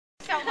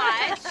so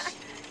much.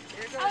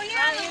 Oh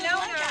yeah, you know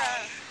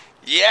her.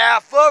 Yeah,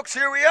 folks,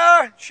 here we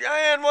are,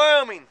 Cheyenne,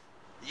 Wyoming.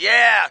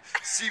 Yeah,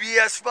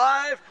 CBS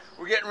 5.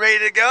 We're getting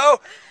ready to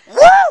go. Woo!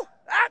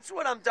 That's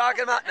what I'm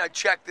talking about. Now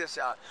check this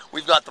out.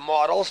 We've got the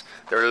models.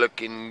 They're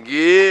looking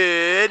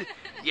good.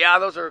 Yeah,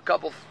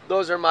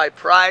 those are my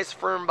prize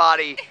firm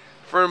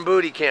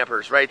booty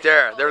campers right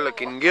there. They're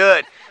looking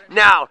good.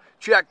 Now,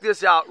 check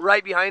this out.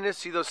 Right behind us,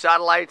 see those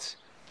satellites?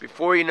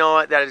 Before you know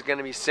it, that is going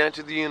to be sent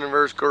to the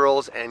universe,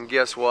 girls. And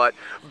guess what?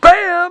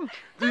 Bam!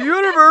 The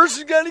universe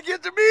is going to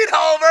get to meet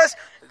all of us.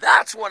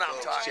 That's what I'm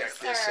talking about. Check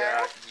this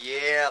out.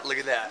 Yeah, look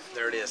at that.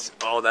 There it is.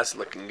 Oh, that's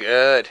looking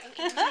good.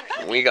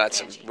 We got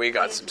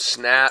some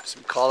snap,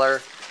 some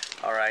color.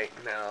 All right,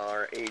 now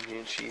our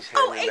agent, she's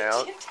handing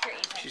out.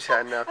 She's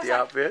handing out the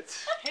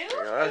outfits.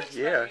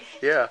 Yeah.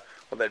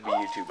 Well, that'd be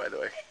you too, by the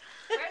way.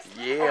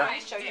 Yeah.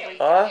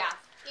 Huh?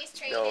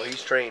 No,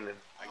 he's training.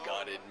 I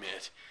gotta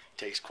admit, it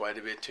takes quite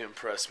a bit to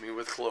impress me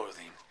with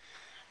clothing.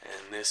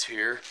 And this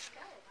here,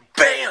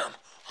 bam!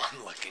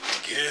 I'm looking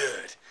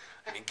good.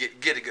 I mean,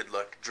 get a good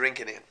look.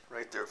 Drink it in.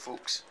 Right there,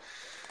 folks.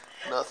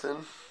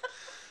 Nothing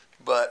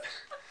but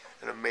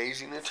an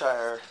amazing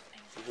attire.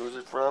 And who's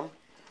it from?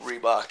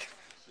 Reebok.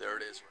 There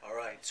it is. All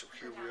right, so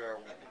here we are.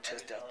 We're going to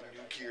test out the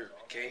new gear.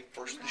 Okay,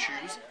 first the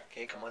shoes.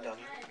 Okay, come on down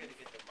here.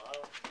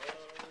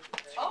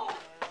 Oh.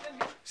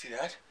 See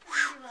that?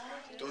 Whew.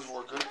 Those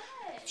work good.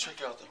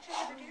 Check out the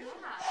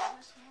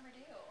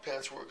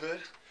pants work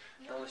good.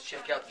 Now let's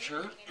check out the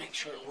shirt. Make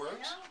sure it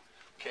works.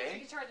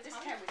 Okay.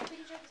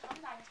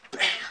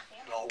 Bam!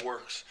 It all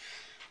works.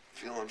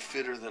 Feeling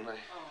fitter than I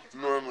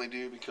normally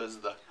do because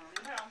of the...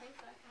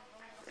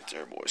 Right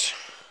there, boys.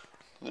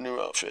 The new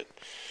outfit.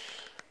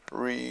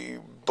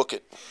 Rebook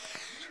it.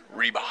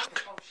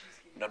 Reebok.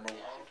 #1. I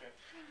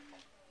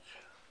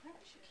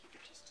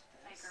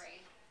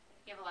agree.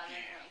 You have a lot of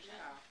information.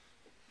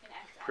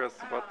 Press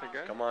the button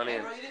again. Come on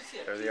in.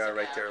 There they are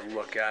right there.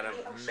 Look at them.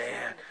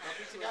 Man.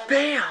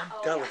 Bam!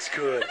 That looks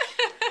good.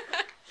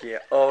 Yeah.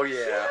 Oh,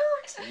 yeah.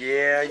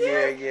 Yeah.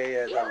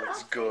 That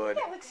looks good.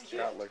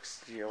 That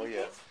looks, oh,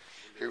 yeah.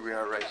 Here we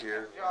are right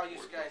here.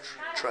 We're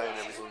trying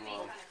everything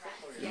on.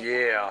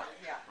 Yeah.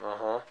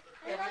 Uh-huh.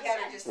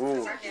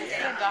 Ooh,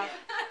 yeah.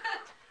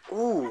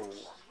 Ooh.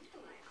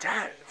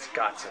 That's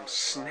got some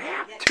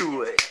snap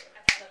to it.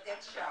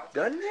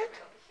 Doesn't it?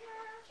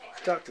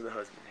 Talk to the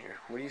husband here.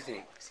 What do you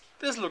think?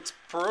 This looks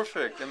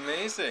perfect.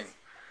 Amazing.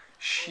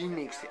 She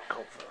makes the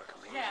outfit look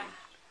amazing.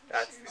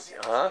 That's,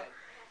 huh?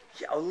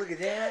 Yeah, oh, look at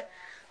that.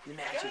 The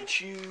matching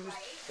shoes.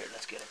 Here,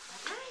 let's get it.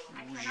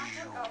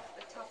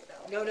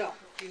 No, do not.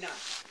 Don't do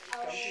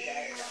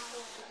that.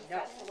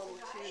 No.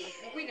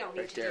 We don't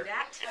need to do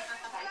that.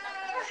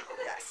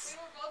 Yes.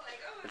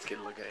 Let's get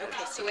a look at it.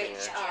 Okay, so wait,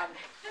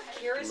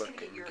 Kira's going to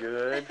Looking get your...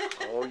 good.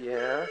 Oh,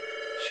 yeah.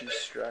 She's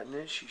strutting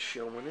it. She's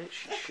showing it.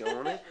 She's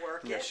showing it.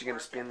 Now she's going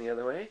to spin the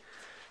other way.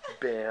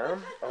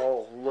 Bam.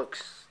 Oh, look,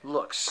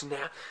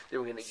 snap. Then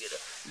we're going to get a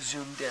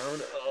zoom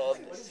down of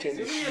the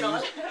tennis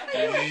shoes.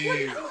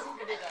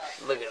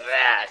 Look at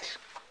that.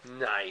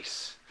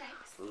 Nice.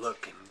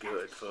 Looking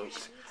good,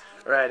 folks.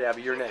 All right,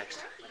 Abby, you're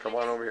next. Come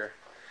on over here.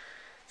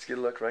 Let's get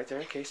a look right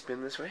there. Okay,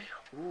 spin this way.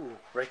 Ooh,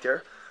 right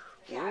there.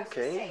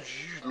 Okay,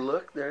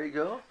 look, there you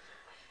go.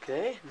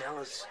 Okay, now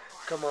let's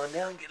come on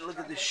down, get a look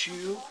at the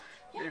shoe.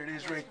 There it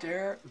is right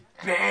there.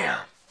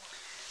 Bam!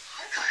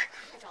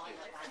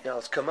 Now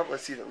let's come up,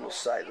 let's see the little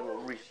side, the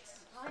little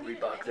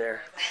Reebok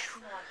there.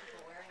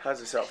 How's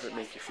this outfit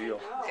make you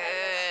feel?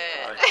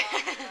 Good.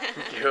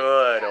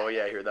 Good. Oh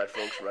yeah, hear that,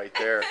 folks, right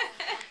there.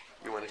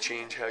 You want to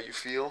change how you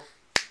feel?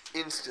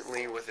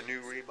 Instantly with a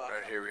new Reebok.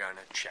 Right, here we are.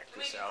 Now check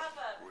this out.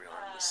 We're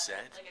on the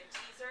set.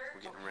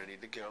 We're getting ready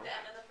to go.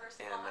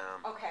 And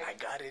I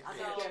gotta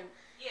admit,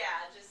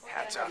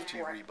 hats off to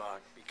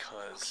Reebok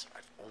because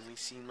I've only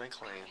seen my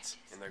clients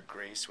in their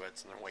gray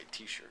sweats and their white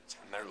t-shirts,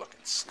 and they're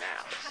looking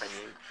snap. I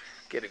mean,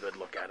 get a good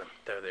look at them.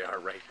 There they are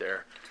right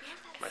there.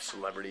 My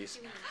celebrities.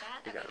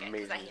 They got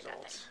amazing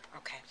results.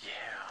 Okay.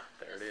 Yeah,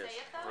 there it is.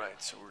 Right,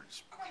 so we're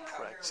just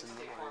practicing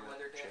the line.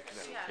 Check it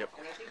out. Yep.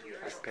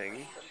 There's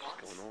Peggy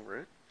going over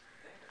it.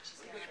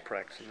 She's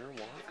practicing her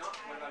walk.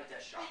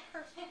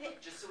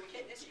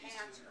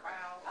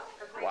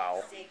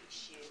 Wow.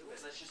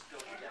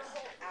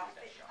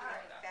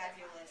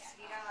 Fabulous.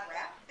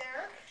 Wrap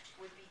there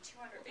would be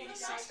 $286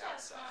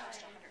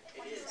 outside.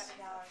 It is.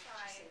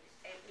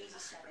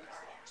 $87.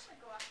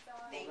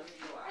 Thank you.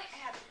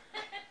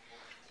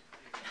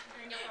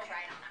 And you'll go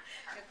right on that.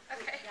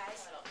 Okay.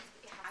 Guys,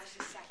 how's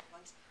the second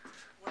one?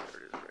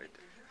 There it is right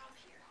there. You're up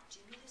here. Do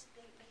me this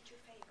big major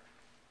favor.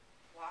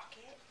 Walk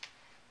it,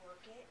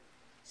 work it,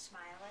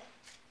 smile it,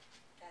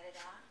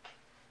 da-da-da,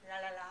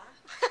 la-la-la.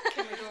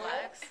 Can we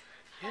flex?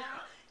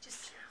 Yeah.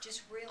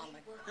 Just really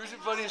work. Here's the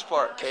funniest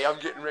part. Okay, I'm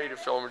getting ready to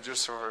film her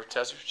just for her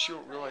test. She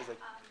won't realize like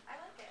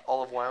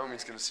all of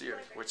Wyoming's gonna see her,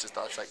 which is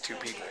thought it's like 2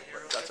 people,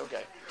 but that's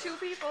okay. 2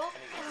 people.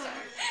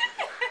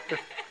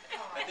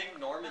 I think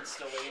Norman's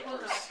still waiting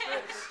for his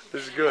scripts.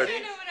 This is good. I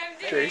know what I'm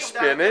doing. Okay,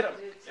 spin it.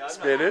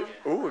 Spin it.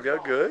 Ooh, we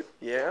got good.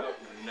 Yeah.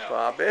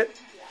 Pop it.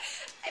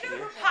 I don't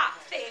ever pop.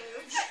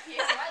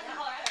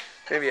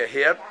 Maybe a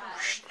hip.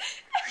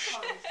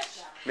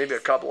 Maybe a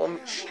couple of them.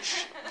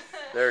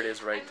 There it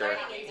is right there.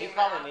 He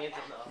probably needs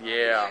it.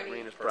 Yeah,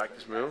 Rena's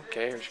practice move.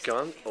 Okay, here she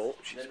comes. Oh,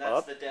 she's Then that's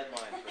up. the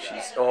deadline for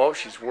that.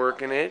 She's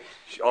working it.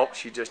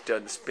 She just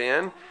did the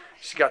spin.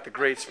 She's got the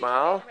great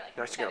smile.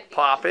 Now she's gonna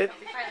pop it.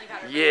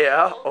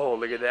 Yeah. Oh,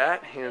 look at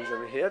that. Hands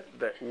on the hip.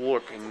 That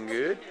looking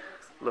good.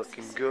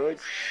 Looking good.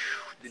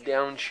 The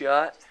down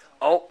shot.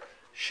 Oh,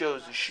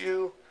 shows the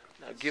shoe.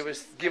 Now give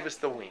us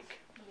the wink.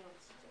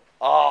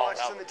 Oh, watch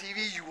on the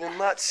TV, you will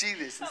not see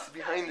this. This is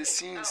behind the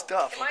scenes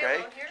stuff,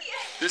 okay?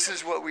 This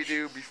is what we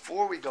do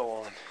before we go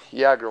on.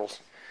 Yeah,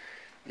 girls.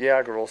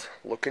 Yeah, girls.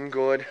 Looking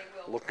good.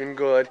 Looking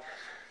good.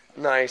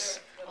 Nice.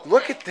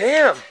 Look at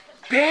them.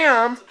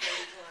 Bam.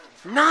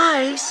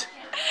 Nice.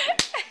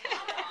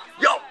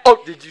 Yo.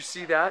 Oh, did you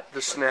see that?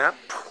 The snap.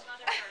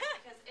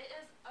 Because it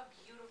is a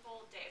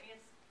beautiful day. I mean,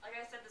 it's like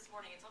I said this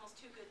morning, it's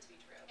almost too good to be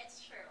true. It's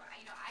true.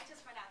 You know, I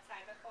just went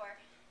outside before.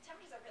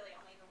 Temperatures are really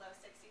only in the low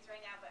 60s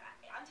right now, but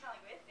I'm telling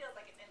you, it feels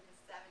like it's in the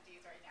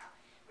 70s right now.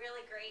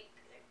 Really great,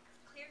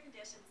 clear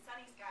conditions,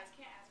 sunny skies.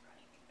 Can't ask for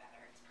anything better.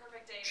 It's a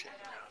perfect day. Check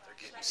it out. They're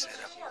getting set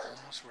up. We're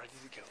almost ready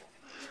to go.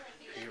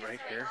 Hey,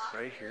 right here.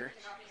 Right here.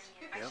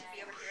 Yep.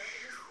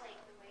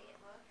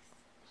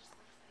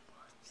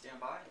 Stand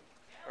by.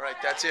 All right,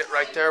 that's it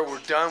right there. We're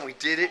done. We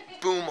did it.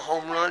 Boom,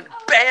 home run.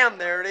 Bam,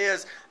 there it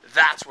is.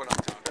 That's what I'm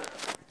talking about.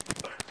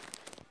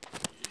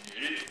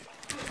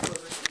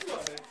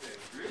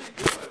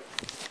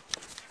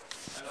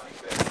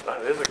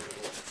 That is a good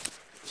one.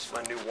 This is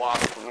my new walk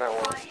from now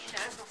on.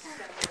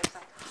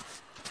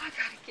 I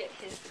gotta get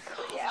his.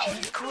 You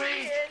did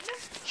great.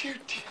 You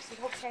did.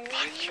 Okay.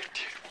 You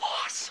did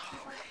awesome.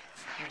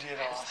 You did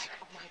awesome.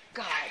 Oh my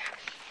God.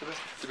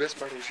 The best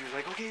part is she was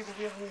like, okay, but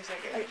we have a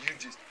second. You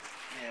just,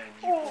 man,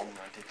 you home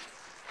run it.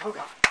 Oh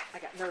God. I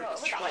got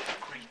nervous. Great job. Like,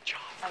 Great job.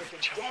 I would have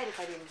been dead if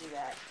I didn't do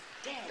that.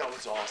 Dead. That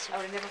was awesome. I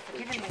would have never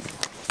forgiven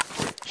myself.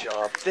 Good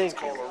job.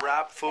 Thank you. All the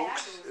wrap,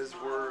 folks, as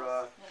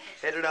we're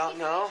headed out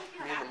now.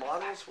 Me and the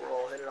models, we're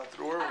all headed out the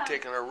door. We're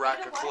taking our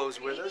rack of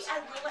clothes with us.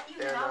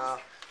 And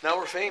now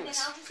we're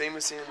famous.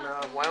 Famous in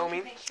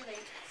Wyoming.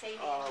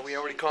 We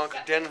already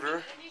conquered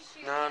Denver.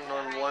 Now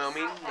on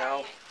Wyoming.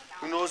 Now,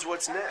 who knows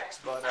what's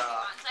next? But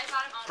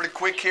pretty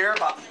quick here.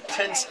 About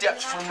 10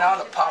 steps from now,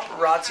 the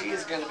paparazzi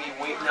is going to be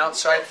waiting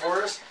outside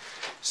for us.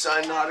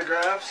 Signing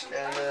autographs.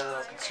 And then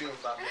I'll consume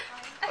about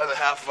the other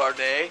half of our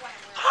day.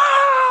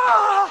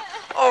 Ah!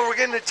 Oh, we're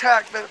getting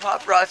attacked by the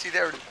paparazzi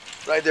there.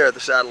 Right there at the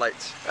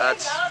satellites.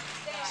 That's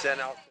sent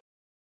out.